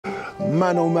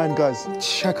Man, oh man, guys,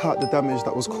 check out the damage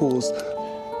that was caused.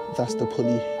 That's the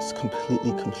pulley. It's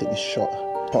completely shot.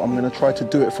 But I'm gonna try to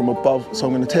do it from above. So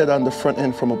I'm gonna tear down the front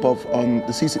end from above on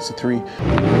the C63.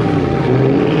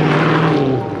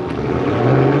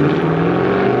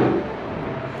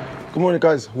 Good morning,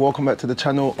 guys. Welcome back to the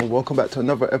channel and welcome back to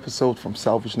another episode from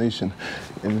Salvage Nation.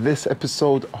 In this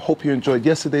episode, I hope you enjoyed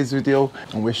yesterday's video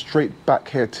and we're straight back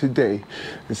here today.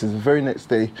 This is the very next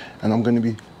day and I'm going to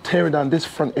be tearing down this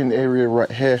front end area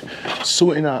right here,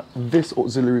 sorting out this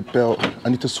auxiliary belt. I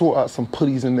need to sort out some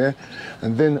pulleys in there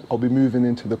and then I'll be moving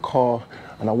into the car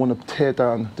and I want to tear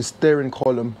down the steering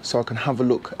column so I can have a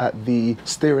look at the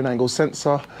steering angle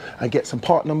sensor and get some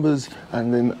part numbers,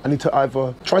 and then I need to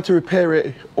either try to repair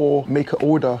it or make an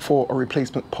order for a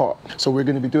replacement part. So we're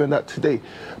going to be doing that today.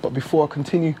 But before I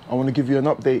continue, I want to give you an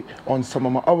update on some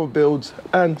of my other builds.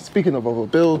 And speaking of other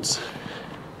builds,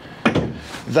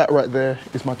 that right there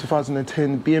is my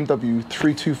 2010 BMW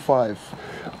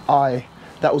 325i.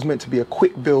 That was meant to be a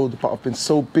quick build, but I've been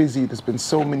so busy. There's been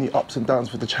so many ups and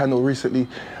downs with the channel recently.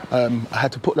 I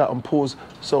had to put that on pause.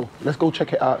 So let's go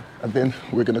check it out and then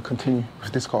we're gonna continue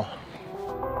with this car.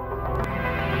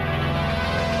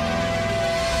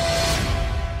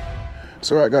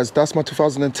 So right guys, that's my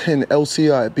 2010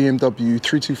 LCI BMW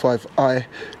 325i.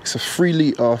 It's a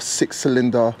 3-litre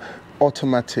 6-cylinder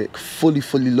automatic, fully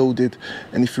loaded.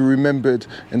 And if you remembered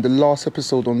in the last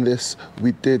episode on this,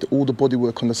 we did all the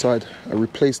bodywork on the side. I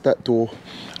replaced that door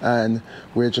and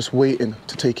we're just waiting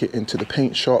to take it into the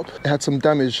paint shop. It had some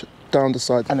damage down the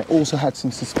side and it also had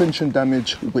some suspension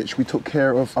damage, which we took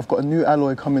care of. I've got a new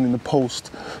alloy coming in the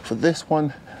post for this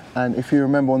one. And if you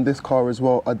remember on this car as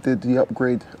well, I did the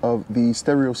upgrade of the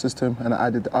stereo system and I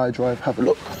added the iDrive. Have a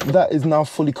look. That is now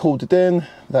fully coded in.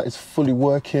 That is fully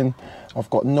working. I've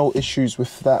got no issues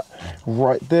with that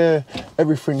right there.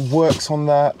 Everything works on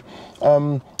that.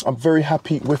 I'm very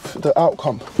happy with the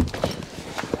outcome.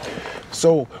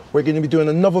 So we're going to be doing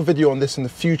another video on this in the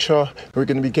future. We're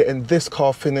going to be getting this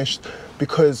car finished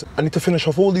because I need to finish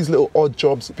off all these little odd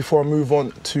jobs before I move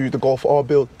on to the Golf R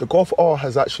build. The Golf R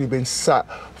has actually been sat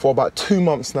for about 2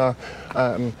 months now.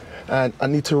 And I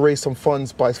need to raise some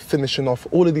funds by finishing off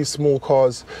all of these small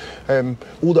cars,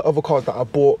 all the other cars that I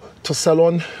bought to sell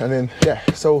on. And then, yeah,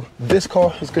 so this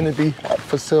car is going to be up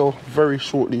for sale very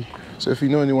shortly. So if you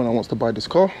know anyone that wants to buy this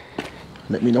car,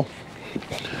 let me know.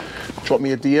 Drop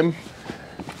me a DM.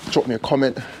 Drop me a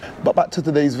comment. But back to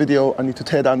today's video, I need to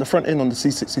tear down the front end on the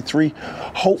C63.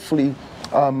 Hopefully,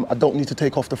 I don't need to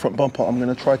take off the front bumper. I'm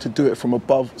going to try to do it from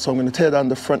above. So I'm going to tear down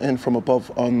the front end from above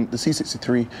on the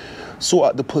C63, sort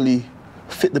out the pulley,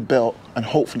 fit the belt, and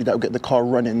hopefully that will get the car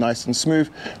running nice and smooth.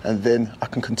 And then I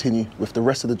can continue with the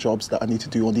rest of the jobs that I need to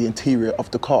do on the interior of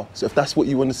the car. So if that's what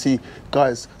you want to see,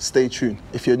 guys, stay tuned.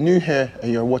 If you're new here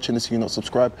and you're watching this and you're not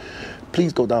subscribed,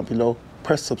 please go down below,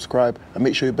 press subscribe and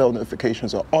make sure your bell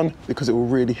notifications are on because it will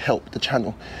really help the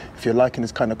channel. If you're liking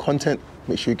this kind of content,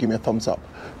 make sure you give me a thumbs up.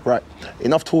 Right,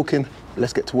 enough talking,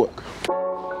 let's get to work.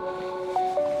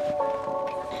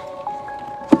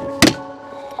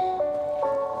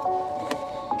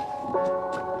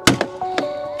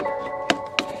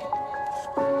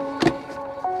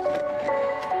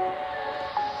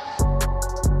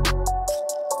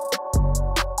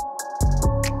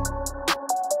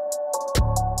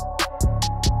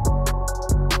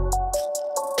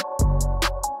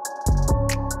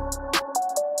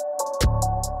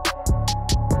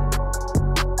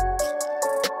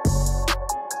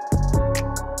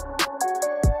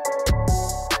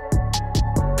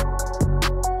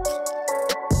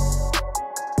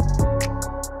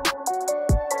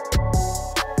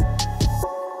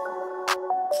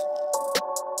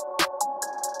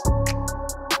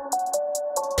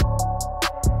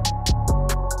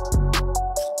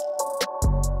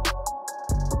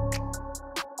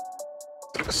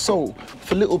 So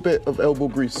for a little bit of elbow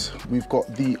grease, we've got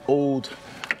the old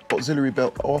auxiliary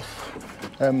belt off.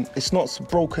 It's not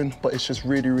broken, but it's just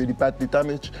really badly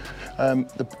damaged.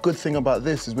 The good thing about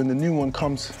this is when the new one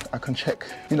comes, I can check,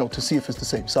 you know, to see if it's the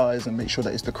same size and make sure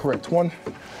that it's the correct one.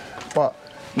 But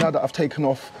now that I've taken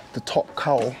off the top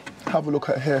cowl, have a look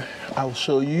at here, I'll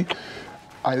show you.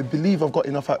 I believe I've got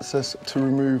enough access to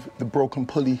remove the broken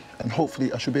pulley and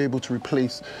hopefully I should be able to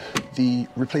replace the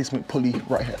replacement pulley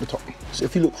right here at the top. So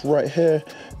if you look right here,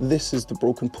 this is the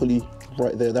broken pulley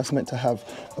right there. That's meant to have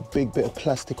a big bit of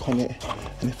plastic on it.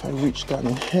 And if I reach down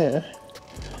in here,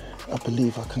 I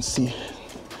believe I can see,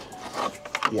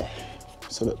 yeah.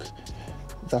 So look,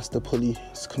 that's the pulley.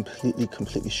 It's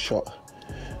completely shot.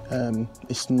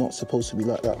 It's not supposed to be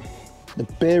like that. The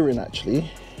bearing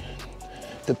actually,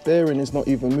 the bearing is not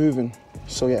even moving.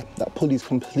 So yeah, that pulley's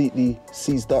completely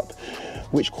seized up,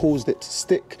 which caused it to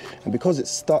stick. And because it's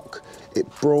stuck, it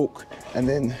broke. And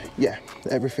then, yeah,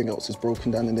 everything else is broken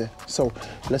down in there. So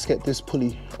let's get this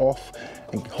pulley off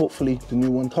and hopefully the new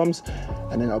one comes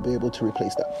and then I'll be able to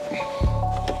replace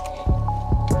that.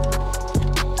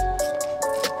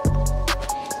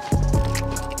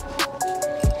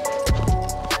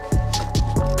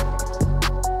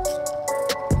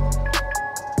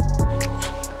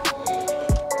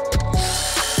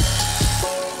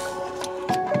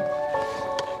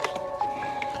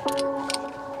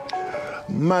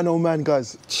 Man, oh man,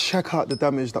 guys, check out the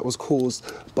damage that was caused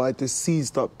by this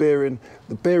seized up bearing.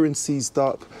 The bearing seized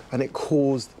up and it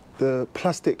caused the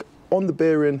plastic on the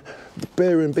bearing. The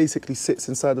bearing basically sits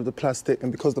inside of the plastic,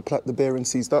 and because the bearing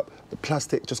seized up, the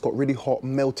plastic just got really hot,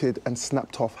 melted and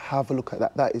snapped off. Have a look at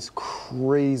that. That is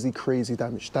crazy, crazy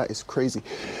damage. That is crazy.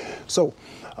 So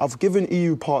I've given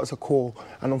EU Parts a call,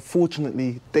 and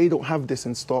unfortunately they don't have this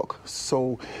in stock.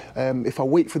 So if I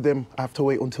wait for them, I have to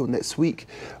wait until next week.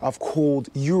 I've called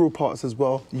Euro Parts as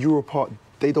well. Euro Part,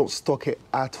 they don't stock it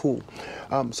at all.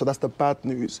 So that's the bad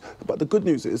news. But the good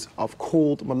news is I've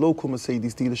called my local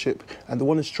Mercedes dealership, and the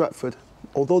one in Stratford,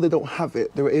 although they don't have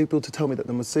it, they were able to tell me that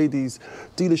the Mercedes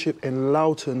dealership in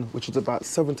Loughton, which is about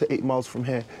 7 to 8 miles from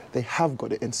here, they have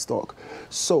got it in stock.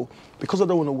 So because I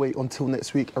don't want to wait until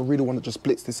next week, I really want to just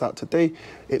blitz this out today.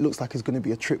 It looks like it's going to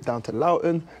be a trip down to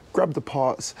Loughton, grab the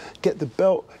parts, get the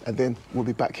belt, and then we'll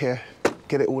be back here,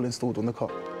 get it all installed on the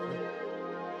car.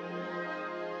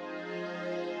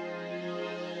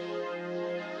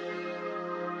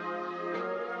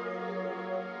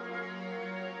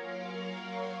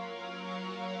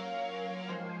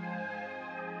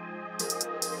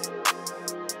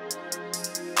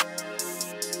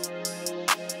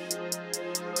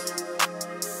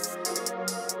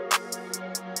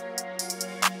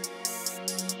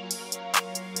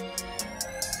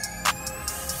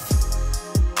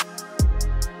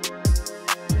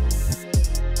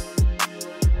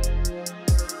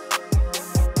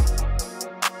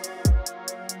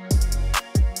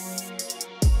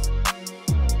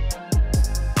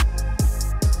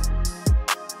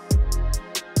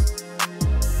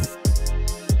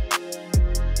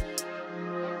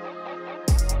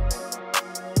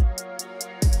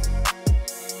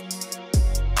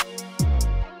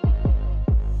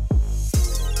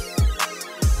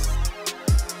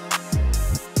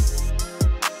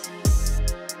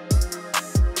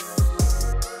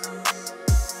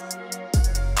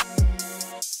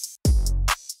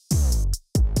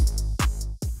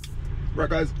 Right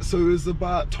guys, so it was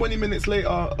about 20 minutes later,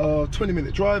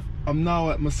 20-minute drive. I'm now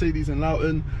at Mercedes in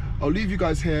Loughton. I'll leave you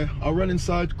guys here. I'll run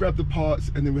inside, grab the parts,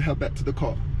 and then we head back to the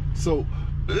car. So,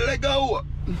 let's go!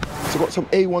 So got some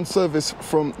A1 service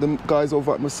from the guys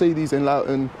over at Mercedes in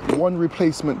Loughton. One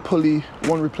replacement pulley,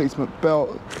 one replacement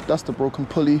belt. That's the broken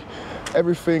pulley.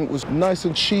 Everything was nice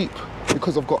and cheap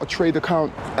because I've got a trade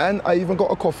account, and I even got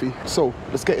a coffee. So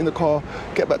let's get in the car,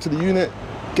 get back to the unit,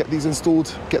 get these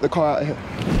installed, get the car out of here.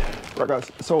 Right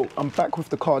guys, so I'm back with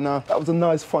the car now. That was a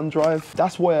nice fun drive.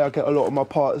 That's where I get a lot of my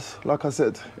parts. Like I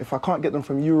said, if I can't get them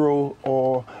from Euro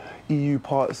or EU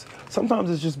Parts, sometimes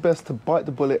it's just best to bite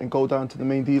the bullet and go down to the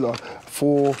main dealer.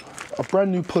 For a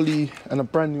brand new pulley and a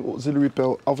brand new auxiliary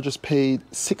belt, I've just paid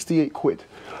 68 quid.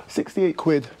 68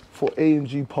 quid for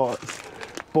AMG parts,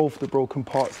 both the broken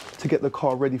parts, to get the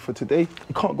car ready for today.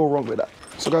 You can't go wrong with that.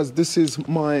 So guys, this is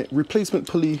my replacement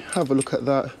pulley. Have a look at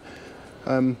that.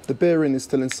 The bearing is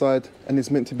still inside and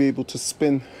it's meant to be able to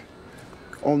spin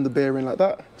on the bearing like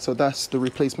that. So that's the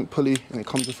replacement pulley, and it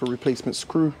comes with a replacement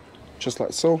screw, just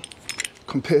like so.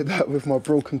 Compare that with my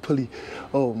broken pulley.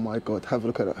 Oh my God, have a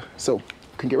look at that. So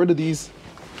can get rid of these.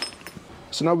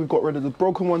 So now we've got rid of the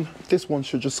broken one. This one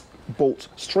should just bolt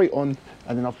straight on,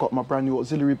 and then I've got my brand new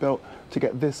auxiliary belt to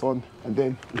get this on, and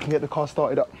then we can get the car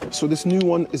started up. So this new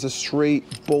one is a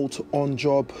straight bolt on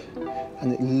job,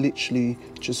 and it literally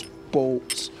just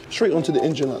bolts straight onto the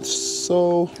engine like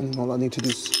so, and all I need to do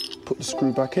is put the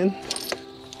screw back in,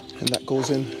 and that goes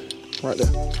in right there.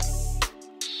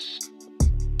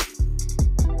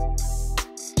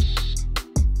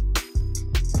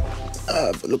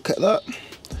 Have a look at that.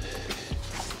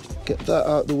 Get that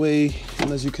out of the way,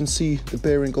 and as you can see, the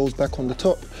bearing goes back on the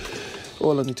top.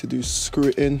 All I need to do is screw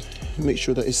it in, make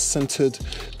sure that it's centered.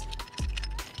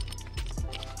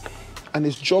 And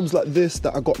it's jobs like this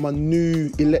that I got my new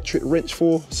electric wrench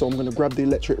for. So I'm gonna grab the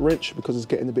electric wrench because it's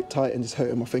getting a bit tight and it's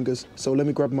hurting my fingers. So let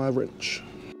me grab my wrench.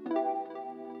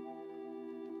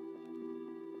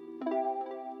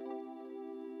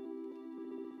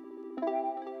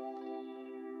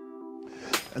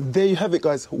 And there you have it,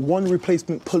 guys. One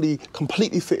replacement pulley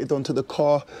completely fitted onto the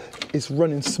car. It's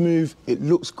running smooth, it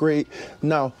looks great.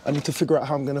 Now I need to figure out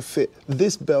how I'm gonna fit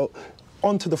this belt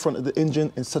onto the front of the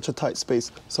engine in such a tight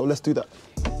space. So let's do that.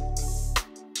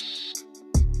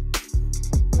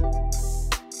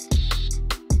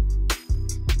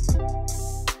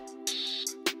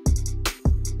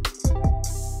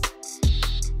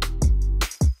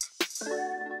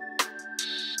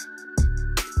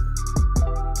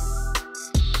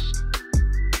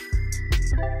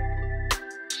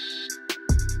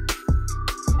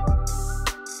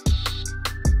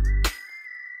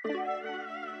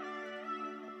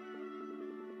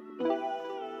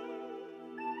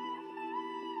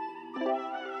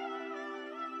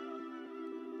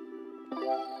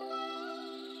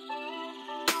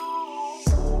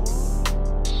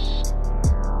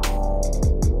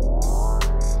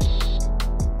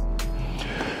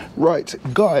 Right,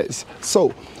 guys,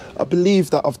 so I believe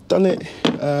that I've done it.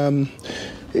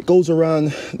 It goes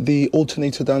around the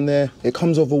alternator down there. It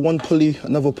comes over one pulley,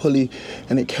 another pulley,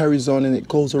 and it carries on and it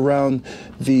goes around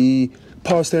the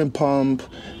power steering pump,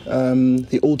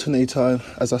 the alternator,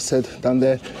 as I said, down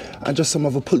there, and just some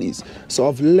other pulleys. So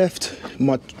I've left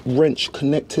my wrench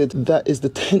connected. That is the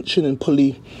tensioning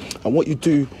pulley. And what you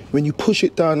do when you push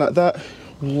it down like that,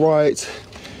 right,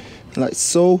 like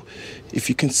so, if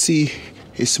you can see,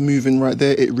 it's moving right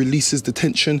there. It releases the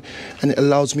tension and it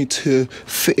allows me to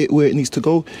fit it where it needs to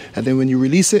go. And then when you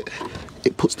release it,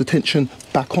 it puts the tension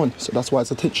back on. So that's why it's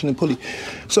a tensioning pulley.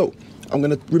 So I'm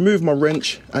gonna remove my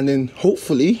wrench and then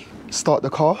hopefully start the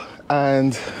car,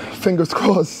 and fingers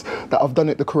crossed that I've done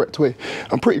it the correct way.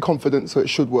 I'm pretty confident, so it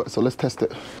should work. So let's test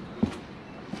it.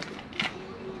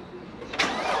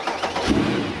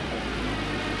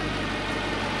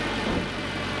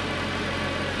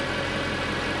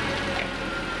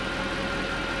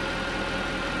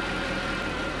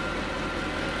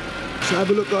 So have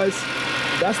a look, guys.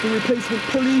 That's the replacement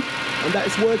pulley, and that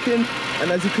is working. And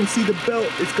as you can see, the belt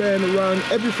is going around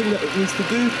everything that it needs to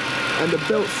do, and the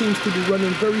belt seems to be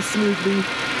running very smoothly.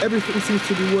 Everything seems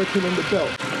to be working on the belt.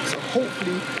 So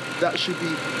hopefully that should be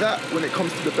that when it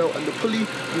comes to the belt and the pulley.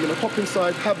 I'm gonna hop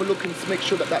inside, have a look and make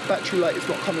sure that that battery light is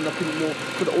not coming up anymore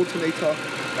for the alternator.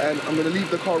 And I'm gonna leave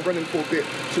the car running for a bit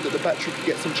so that the battery can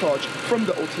get some charge from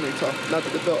the alternator now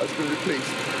that the belt has been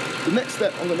replaced. The next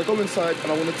step, I'm gonna go inside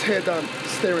and I wanna tear down the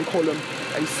steering column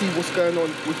and see what's going on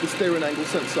with the steering angle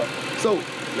sensor. So,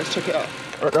 let's check it out.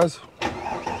 All right, guys.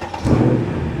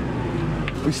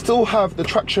 We still have the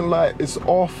traction light is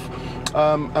off,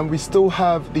 and we still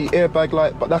have the airbag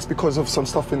light, but that's because of some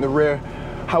stuff in the rear.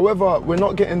 However, we're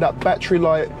not getting that battery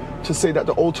light to say that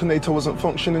the alternator wasn't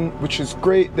functioning, which is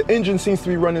great. The engine seems to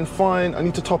be running fine. I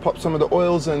need to top up some of the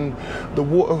oils and the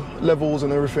water levels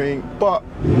and everything, but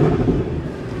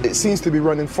it seems to be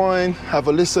running fine. Have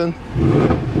a listen.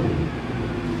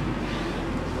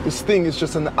 This thing is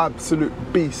just an absolute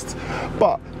beast.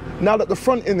 But now that the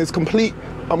front end is complete,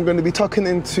 I'm going to be tucking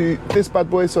into this bad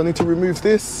boy. So I need to remove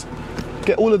this,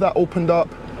 get all of that opened up,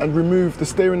 and remove the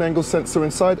steering angle sensor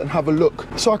inside and have a look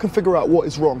so I can figure out what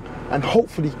is wrong and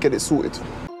hopefully get it sorted.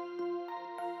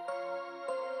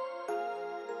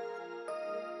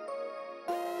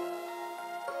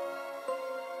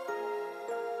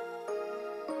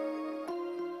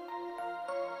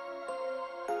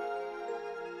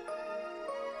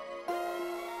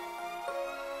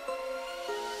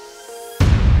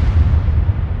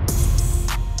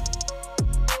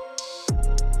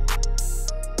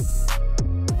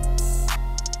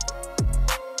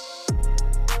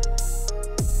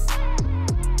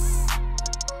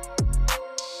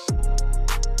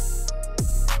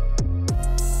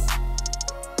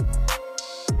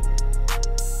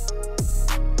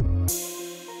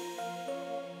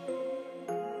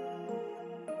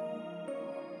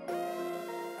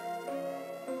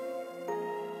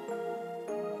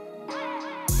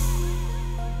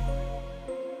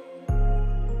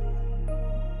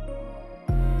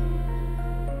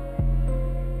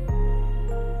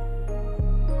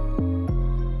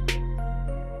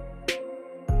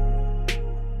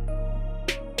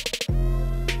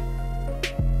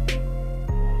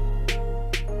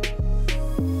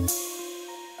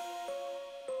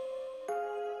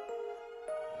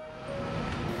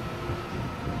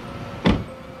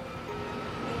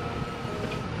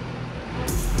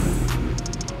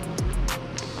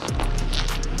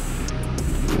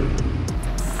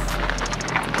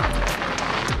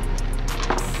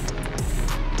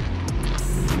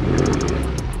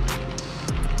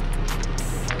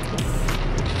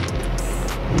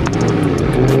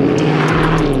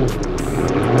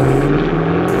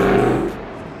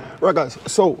 Right guys,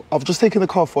 so I've just taken the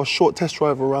car for a short test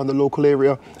drive around the local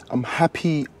area. I'm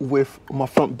happy with my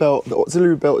front belt. The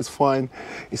auxiliary belt is fine.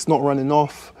 It's not running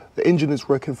off. The engine is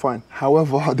working fine.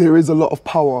 However, there is a lot of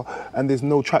power and there's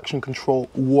no traction control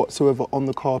whatsoever on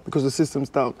the car because the system's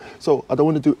down. So I don't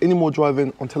want to do any more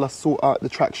driving until I sort out the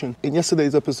traction. In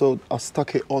yesterday's episode, I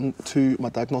stuck it on to my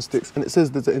diagnostics and it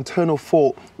says there's an internal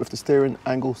fault with the steering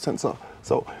angle sensor.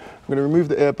 So I'm going to remove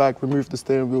the airbag, remove the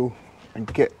steering wheel, and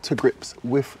get to grips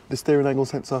with the steering angle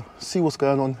sensor, see what's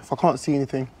going on. If I can't see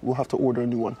anything, we'll have to order a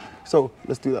new one. So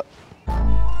let's do that.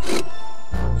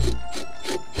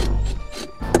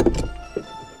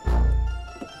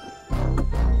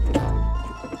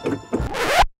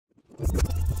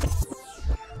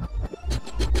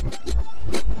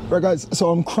 Right guys, so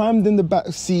I'm crammed in the back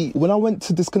seat. When I went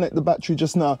to disconnect the battery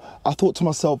just now, I thought to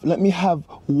myself, let me have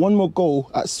one more go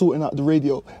at sorting out the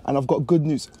radio, and I've got good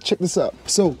news. Check this out.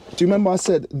 So, do you remember I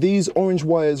said these orange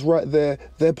wires right there,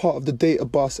 they're part of the data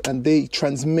bus and they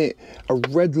transmit a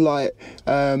red light.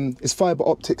 It's fiber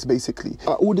optics basically.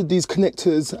 I ordered these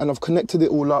connectors and I've connected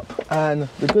it all up, and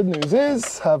the good news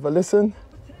is, have a listen.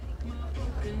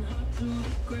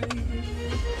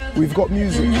 We've got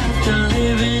music.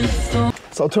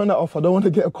 So I'll turn that off. I don't want to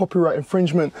get a copyright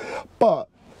infringement, but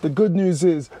the good news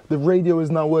is the radio is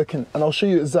now working, and I'll show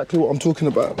you exactly what I'm talking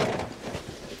about.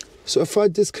 So if I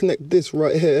disconnect this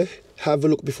right here, have a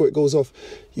look before it goes off,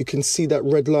 you can see that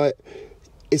red light.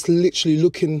 It's literally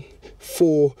looking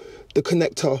for the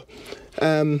connector.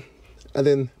 And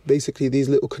then basically these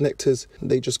little connectors,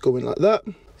 they just go in like that.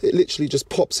 It literally just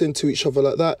pops into each other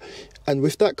like that. And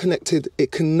with that connected,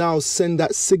 it can now send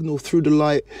that signal through the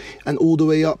light and all the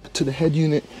way up to the head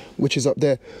unit, which is up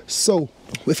there. So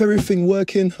with everything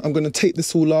working, I'm going to take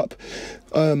this all up,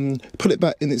 put it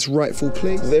back in its rightful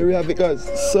place. There we have it guys.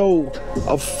 So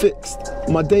I've fixed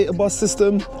my data bus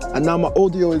system and now my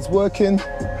audio is working.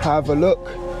 Have a look.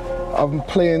 I'm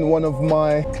playing one of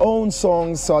my own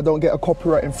songs so I don't get a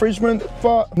copyright infringement,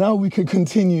 but now we can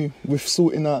continue with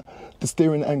sorting out the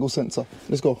steering angle sensor.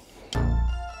 Let's go.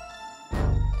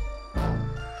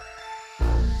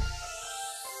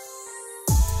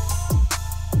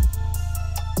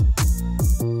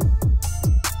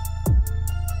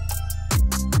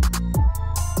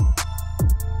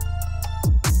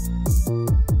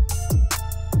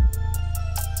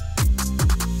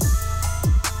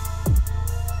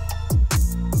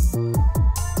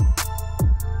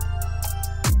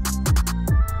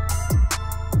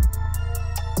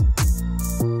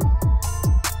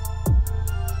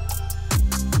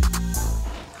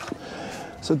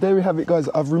 So there we have it guys,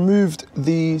 I've removed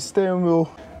the steering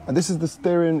wheel, and this is the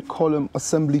steering column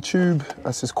assembly tube,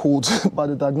 as it's called by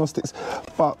the diagnostics,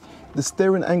 but the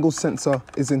steering angle sensor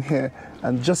is in here,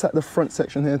 and just at the front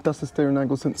section here, that's the steering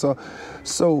angle sensor.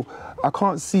 So I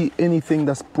can't see anything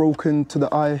that's broken to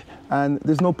the eye, and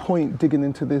there's no point digging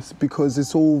into this because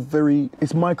it's all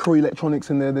it's microelectronics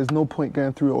in there. There's no point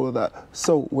going through all of that.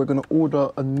 So we're gonna order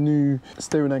a new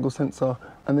steering angle sensor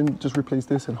and then just replace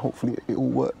this, and hopefully it all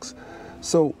works.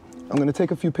 So I'm going to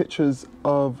take a few pictures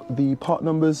of the part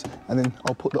numbers and then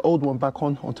I'll put the old one back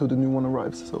on until the new one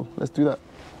arrives. So let's do that.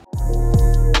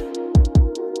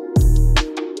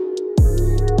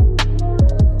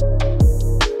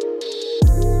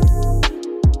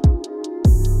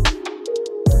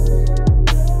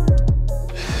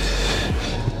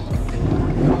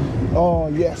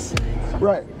 Oh yes.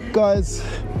 Right guys,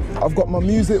 I've got my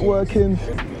music working.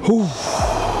 Whew.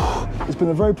 It's been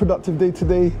a very productive day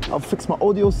today. I've fixed my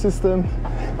audio system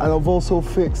and I've also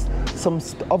fixed some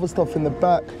other stuff in the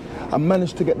back. I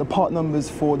managed to get the part numbers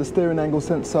for the steering angle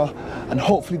sensor, and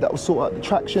hopefully that will sort out the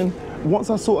traction. Once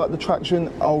I sort out the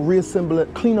traction, I'll reassemble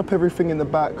it, clean up everything in the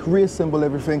back, reassemble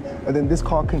everything, and then this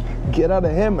car can get out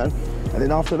of here, man. And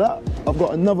then after that, I've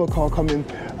got another car coming,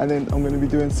 and then I'm going to be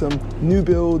doing some new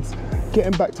builds,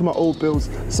 getting back to my old builds.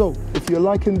 So if you're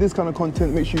liking this kind of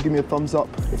content, make sure you give me a thumbs up.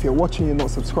 If you're watching, you're not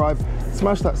subscribed,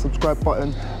 smash that subscribe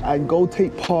button and go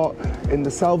take part in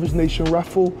the Salvage Nation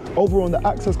raffle over on the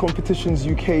Access Competitions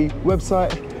UK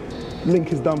website.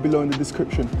 Link is down below in the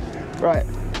description. Right,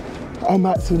 I'm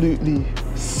absolutely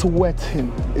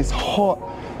sweating. It's hot,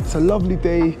 it's a lovely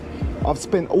day. I've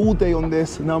spent all day on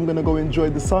this, now I'm gonna go enjoy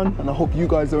the sun, and I hope you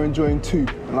guys are enjoying too.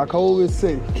 And like I always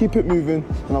say, keep it moving,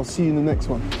 and I'll see you in the next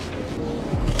one.